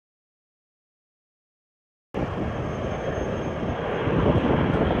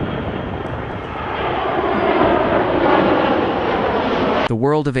The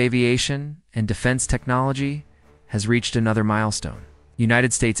world of aviation and defense technology has reached another milestone.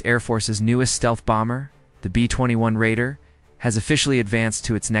 United States Air Force's newest stealth bomber, the B-21 Raider, has officially advanced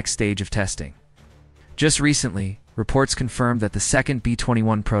to its next stage of testing. Just recently, reports confirmed that the second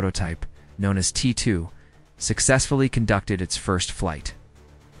B-21 prototype, known as T-2, successfully conducted its first flight.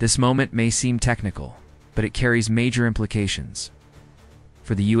 This moment may seem technical, but it carries major implications.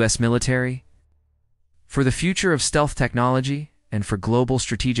 For the U.S. military, for the future of stealth technology, and for global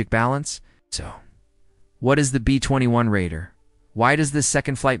strategic balance. So, what is the B-21 Raider? Why does this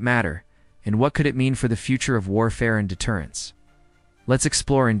second flight matter? And what could it mean for the future of warfare and deterrence? Let's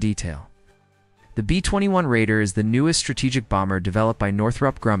explore in detail. The B-21 Raider is the newest strategic bomber developed by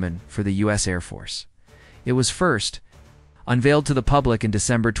Northrop Grumman for the U.S. Air Force. It was first unveiled to the public in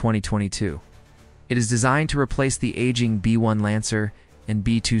December 2022. It is designed to replace the aging B-1 Lancer and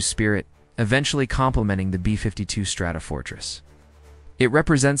B-2 Spirit, eventually complementing the B-52 Stratofortress. It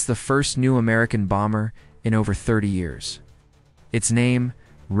represents the first new American bomber in over 30 years. Its name,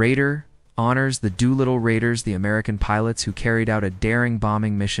 Raider, honors the Doolittle Raiders, the American pilots who carried out a daring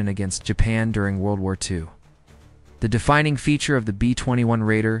bombing mission against Japan during World War II. The defining feature of the B-21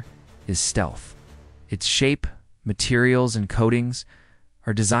 Raider is stealth. Its shape, materials, and coatings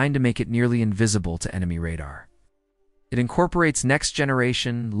are designed to make it nearly invisible to enemy radar. It incorporates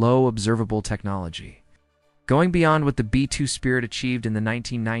next-generation, low-observable technology. Going beyond what the B-2 Spirit achieved in the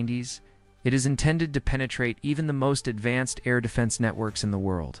 1990s, it is intended to penetrate even the most advanced air defense networks in the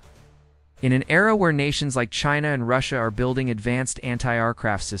world. In an era where nations like China and Russia are building advanced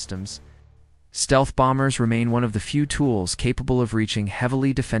anti-aircraft systems, stealth bombers remain one of the few tools capable of reaching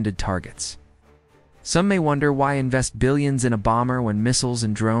heavily defended targets. Some may wonder why invest billions in a bomber when missiles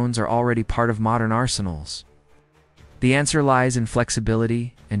and drones are already part of modern arsenals. The answer lies in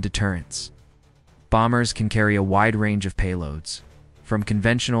flexibility and deterrence. Bombers can carry a wide range of payloads, from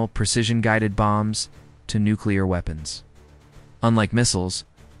conventional precision-guided bombs to nuclear weapons. Unlike missiles,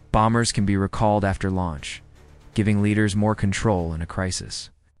 bombers can be recalled after launch, giving leaders more control in a crisis.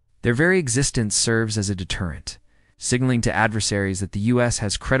 Their very existence serves as a deterrent, signaling to adversaries that the U.S.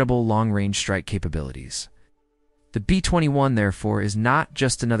 has credible long-range strike capabilities. The B-21, therefore, is not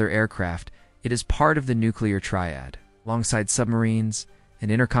just another aircraft, it is part of the nuclear triad, alongside submarines and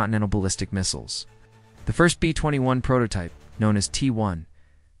intercontinental ballistic missiles. The first B-21 prototype, known as T-1,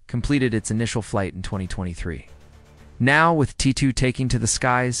 completed its initial flight in 2023. Now, with T-2 taking to the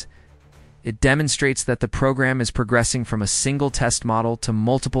skies, it demonstrates that the program is progressing from a single test model to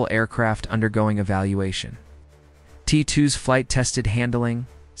multiple aircraft undergoing evaluation. T-2's flight-tested handling,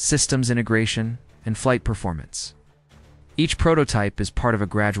 systems integration, and flight performance. Each prototype is part of a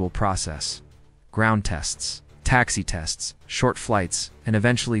gradual process: ground tests, taxi tests, short flights, and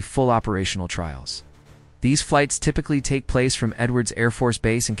eventually full operational trials. These flights typically take place from Edwards Air Force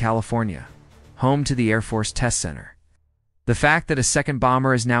Base in California, home to the Air Force Test Center. The fact that a second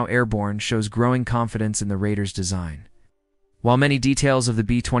bomber is now airborne shows growing confidence in the Raider's design. While many details of the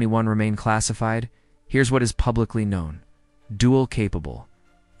B-21 remain classified, here's what is publicly known: dual capable.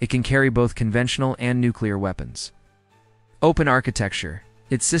 It can carry both conventional and nuclear weapons. Open architecture.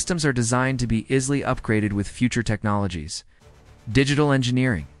 Its systems are designed to be easily upgraded with future technologies. Digital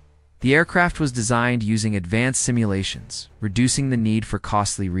engineering. The aircraft was designed using advanced simulations, reducing the need for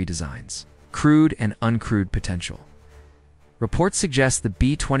costly redesigns. Crewed and uncrewed potential. Reports suggest the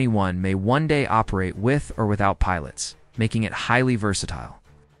B-21 may one day operate with or without pilots, making it highly versatile.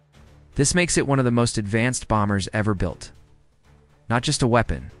 This makes it one of the most advanced bombers ever built. Not just a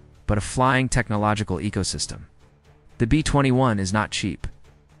weapon, but a flying technological ecosystem. The B-21 is not cheap.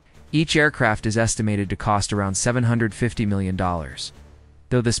 Each aircraft is estimated to cost around $750 million,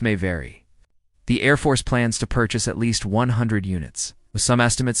 though this may vary. The Air Force plans to purchase at least 100 units, with some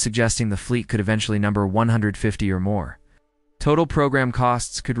estimates suggesting the fleet could eventually number 150 or more. Total program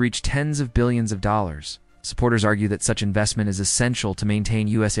costs could reach tens of billions of dollars. Supporters argue that such investment is essential to maintain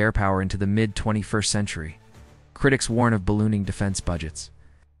U.S. airpower into the mid-21st century. Critics warn of ballooning defense budgets.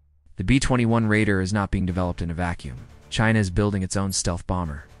 The B-21 Raider is not being developed in a vacuum. China is building its own stealth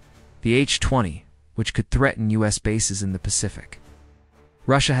bomber, the H-20, which could threaten U.S. bases in the Pacific.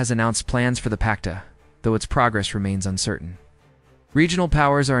 Russia has announced plans for the PACTA, though its progress remains uncertain. Regional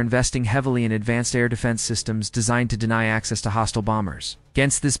powers are investing heavily in advanced air defense systems designed to deny access to hostile bombers.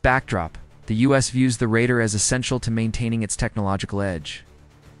 Against this backdrop, the U.S. views the Raider as essential to maintaining its technological edge.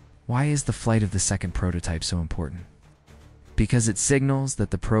 Why is the flight of the second prototype so important? Because it signals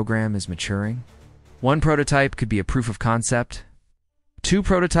that the program is maturing. One prototype could be a proof of concept. Two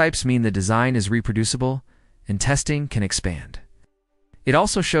prototypes mean the design is reproducible, and testing can expand. It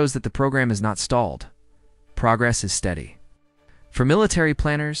also shows that the program is not stalled. Progress is steady. For military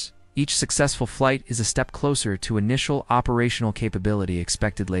planners, each successful flight is a step closer to initial operational capability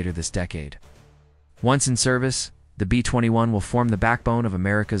expected later this decade. Once in service, the B-21 will form the backbone of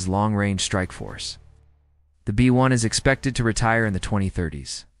America's long-range strike force. The B-1 is expected to retire in the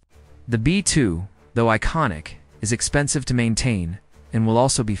 2030s. The B-2, though iconic, is expensive to maintain and will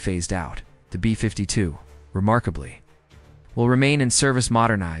also be phased out. The B-52, remarkably, will remain in service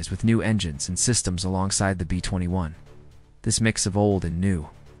modernized with new engines and systems alongside the B-21. This mix of old and new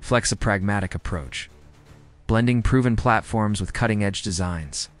reflects a pragmatic approach, blending proven platforms with cutting-edge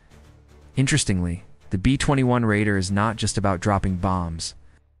designs. Interestingly, the B-21 Raider is not just about dropping bombs.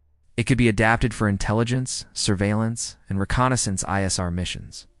 It could be adapted for intelligence, surveillance, and reconnaissance ISR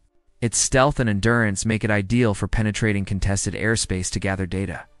missions. Its stealth and endurance make it ideal for penetrating contested airspace to gather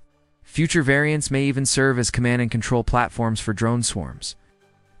data. Future variants may even serve as command and control platforms for drone swarms.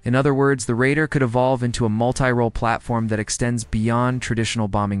 In other words, the Raider could evolve into a multi-role platform that extends beyond traditional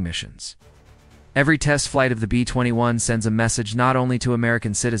bombing missions. Every test flight of the B-21 sends a message not only to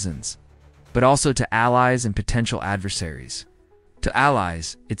American citizens, but also to allies and potential adversaries. To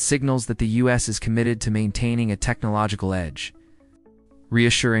allies, it signals that the U.S. is committed to maintaining a technological edge,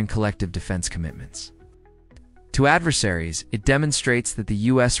 reassuring collective defense commitments. To adversaries, it demonstrates that the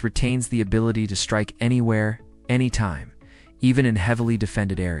U.S. retains the ability to strike anywhere, anytime, even in heavily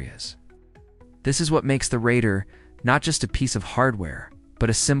defended areas. This is what makes the Raider not just a piece of hardware, but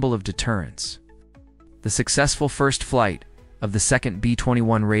a symbol of deterrence. The successful first flight of the second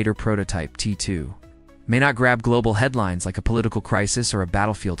B-21 Raider prototype, T-2, may not grab global headlines like a political crisis or a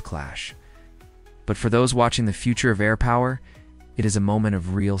battlefield clash, but for those watching the future of air power, it is a moment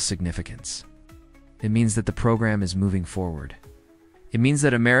of real significance. It means that the program is moving forward. It means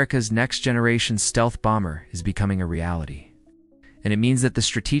that America's next-generation stealth bomber is becoming a reality. And it means that the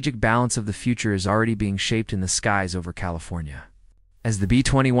strategic balance of the future is already being shaped in the skies over California. As the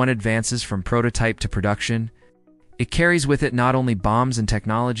B-21 advances from prototype to production, it carries with it not only bombs and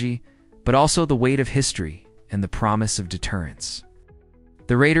technology, but also the weight of history and the promise of deterrence.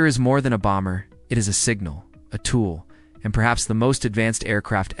 The Raider is more than a bomber, it is a signal, a tool, and perhaps the most advanced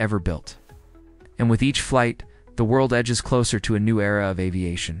aircraft ever built. And with each flight, the world edges closer to a new era of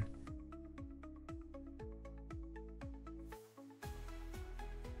aviation,